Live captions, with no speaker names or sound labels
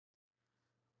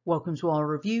Welcome to our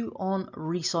review on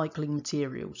recycling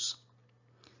materials.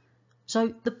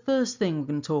 So the first thing we're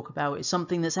going to talk about is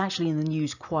something that's actually in the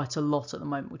news quite a lot at the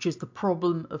moment, which is the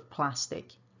problem of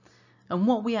plastic. And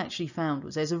what we actually found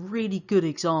was there's a really good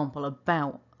example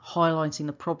about highlighting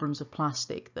the problems of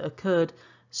plastic that occurred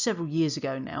several years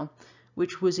ago now,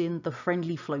 which was in the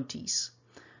friendly floaties.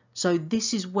 So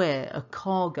this is where a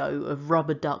cargo of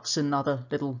rubber ducks and other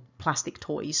little plastic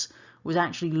toys was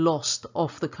actually lost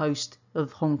off the coast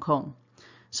of Hong Kong.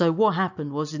 So what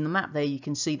happened was, in the map there you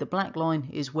can see the black line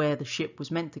is where the ship was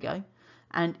meant to go,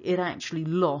 and it actually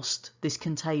lost this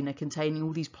container containing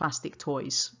all these plastic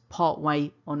toys part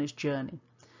way on its journey.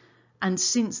 And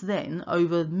since then,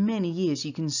 over many years,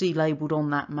 you can see labelled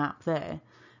on that map there,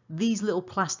 these little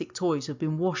plastic toys have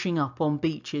been washing up on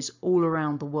beaches all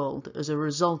around the world as a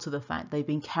result of the fact they've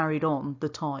been carried on the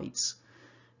tides.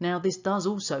 Now this does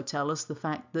also tell us the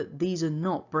fact that these are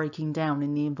not breaking down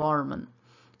in the environment.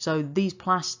 So these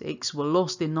plastics were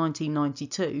lost in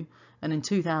 1992, and in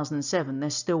 2007 they're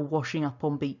still washing up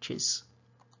on beaches.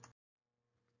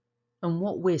 And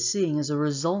what we're seeing as a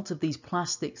result of these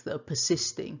plastics that are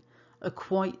persisting are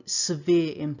quite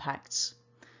severe impacts.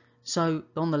 So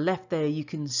on the left there you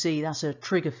can see that's a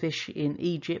triggerfish in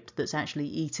Egypt that's actually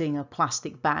eating a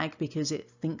plastic bag because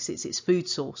it thinks it's its food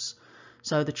source.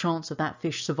 So the chance of that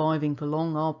fish surviving for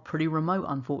long are pretty remote,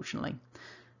 unfortunately.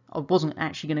 I wasn't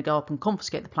actually going to go up and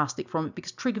confiscate the plastic from it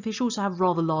because triggerfish also have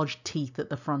rather large teeth at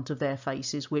the front of their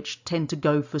faces which tend to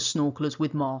go for snorkelers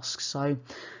with masks. So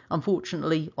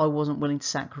unfortunately I wasn't willing to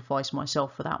sacrifice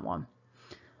myself for that one.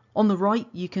 On the right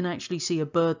you can actually see a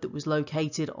bird that was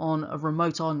located on a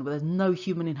remote island where there's no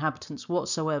human inhabitants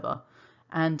whatsoever,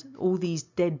 and all these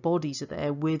dead bodies are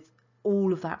there with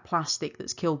all of that plastic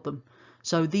that's killed them.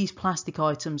 So these plastic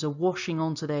items are washing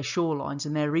onto their shorelines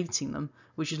and they're eating them,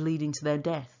 which is leading to their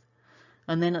death.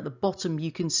 And then at the bottom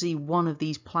you can see one of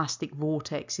these plastic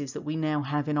vortexes that we now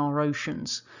have in our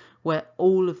oceans, where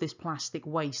all of this plastic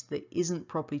waste that isn't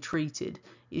properly treated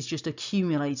is just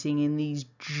accumulating in these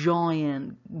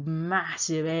giant,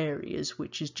 massive areas,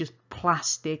 which is just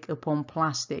plastic upon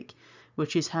plastic,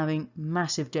 which is having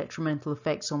massive detrimental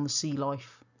effects on the sea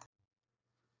life.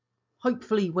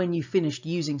 Hopefully when you've finished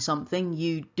using something,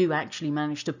 you do actually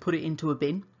manage to put it into a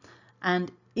bin,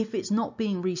 and if it's not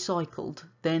being recycled,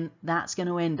 then that's going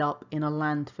to end up in a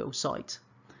landfill site.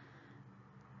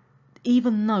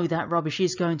 Even though that rubbish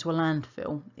is going to a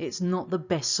landfill, it's not the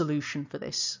best solution for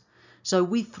this. So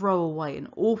we throw away an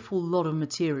awful lot of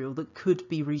material that could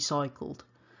be recycled.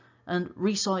 And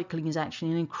recycling is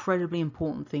actually an incredibly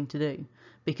important thing to do,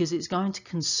 because it's going to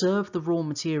conserve the raw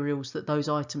materials that those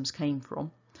items came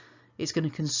from. It's going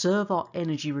to conserve our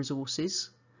energy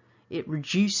resources. It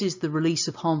reduces the release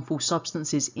of harmful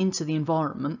substances into the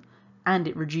environment, and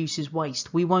it reduces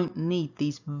waste. We won't need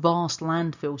these vast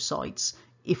landfill sites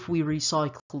if we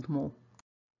recycled more.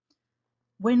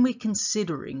 When we're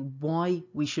considering why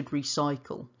we should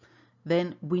recycle,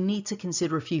 then we need to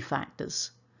consider a few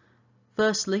factors.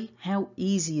 Firstly, how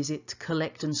easy is it to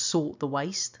collect and sort the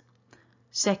waste?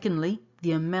 Secondly,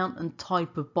 the amount and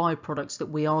type of byproducts that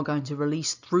we are going to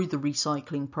release through the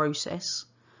recycling process.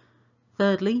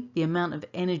 Thirdly, the amount of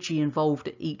energy involved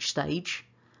at each stage.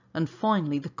 And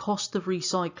finally, the cost of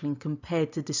recycling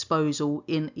compared to disposal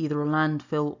in either a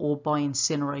landfill or by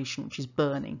incineration, which is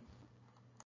burning.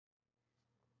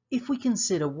 If we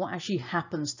consider what actually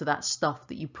happens to that stuff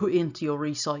that you put into your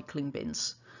recycling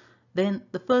bins, then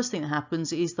the first thing that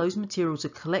happens is those materials are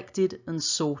collected and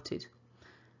sorted.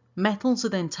 Metals are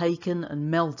then taken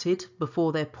and melted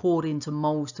before they're poured into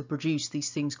moulds to produce these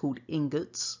things called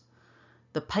ingots.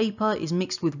 The paper is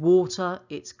mixed with water,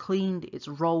 it's cleaned, it's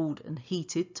rolled and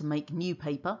heated to make new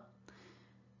paper.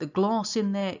 The glass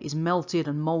in there is melted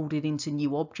and moulded into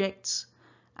new objects,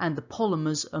 and the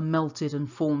polymers are melted and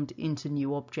formed into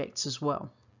new objects as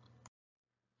well.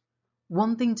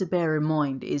 One thing to bear in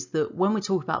mind is that when we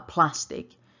talk about plastic,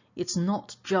 it's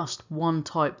not just one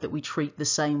type that we treat the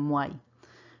same way.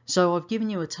 So I've given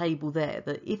you a table there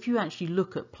that if you actually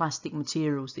look at plastic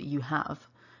materials that you have,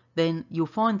 then you'll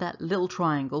find that little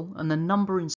triangle, and the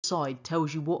number inside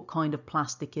tells you what kind of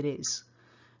plastic it is.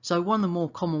 So one of the more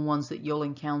common ones that you'll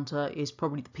encounter is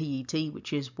probably the PET,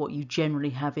 which is what you generally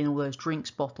have in all those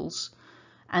drinks bottles,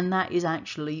 and that is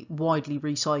actually widely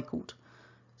recycled.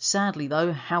 Sadly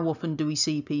though, how often do we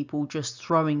see people just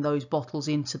throwing those bottles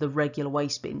into the regular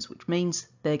waste bins, which means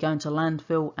they're going to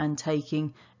landfill and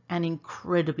taking an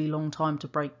incredibly long time to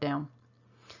break down.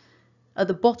 At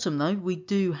the bottom though, we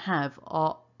do have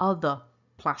our other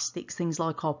plastics, things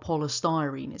like our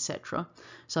polystyrene, etc.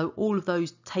 So all of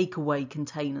those takeaway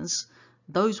containers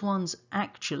those ones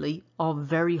actually are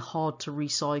very hard to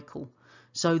recycle.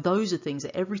 So those are things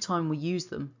that every time we use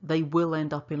them, they will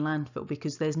end up in landfill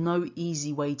because there's no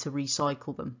easy way to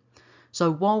recycle them.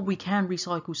 So while we can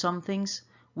recycle some things,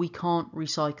 we can't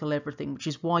recycle everything, which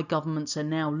is why governments are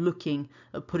now looking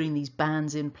at putting these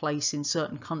bans in place in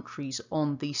certain countries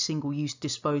on these single-use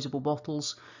disposable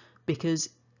bottles, because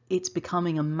it's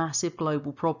becoming a massive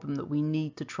global problem that we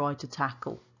need to try to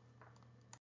tackle.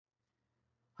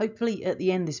 Hopefully at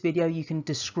the end of this video you can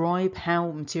describe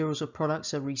how materials or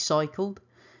products are recycled,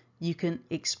 you can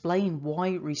explain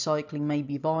why recycling may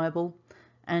be viable,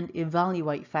 and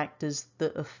evaluate factors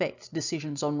that affect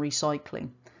decisions on recycling.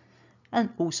 And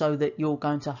also that you're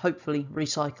going to hopefully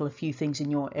recycle a few things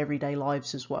in your everyday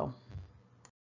lives as well.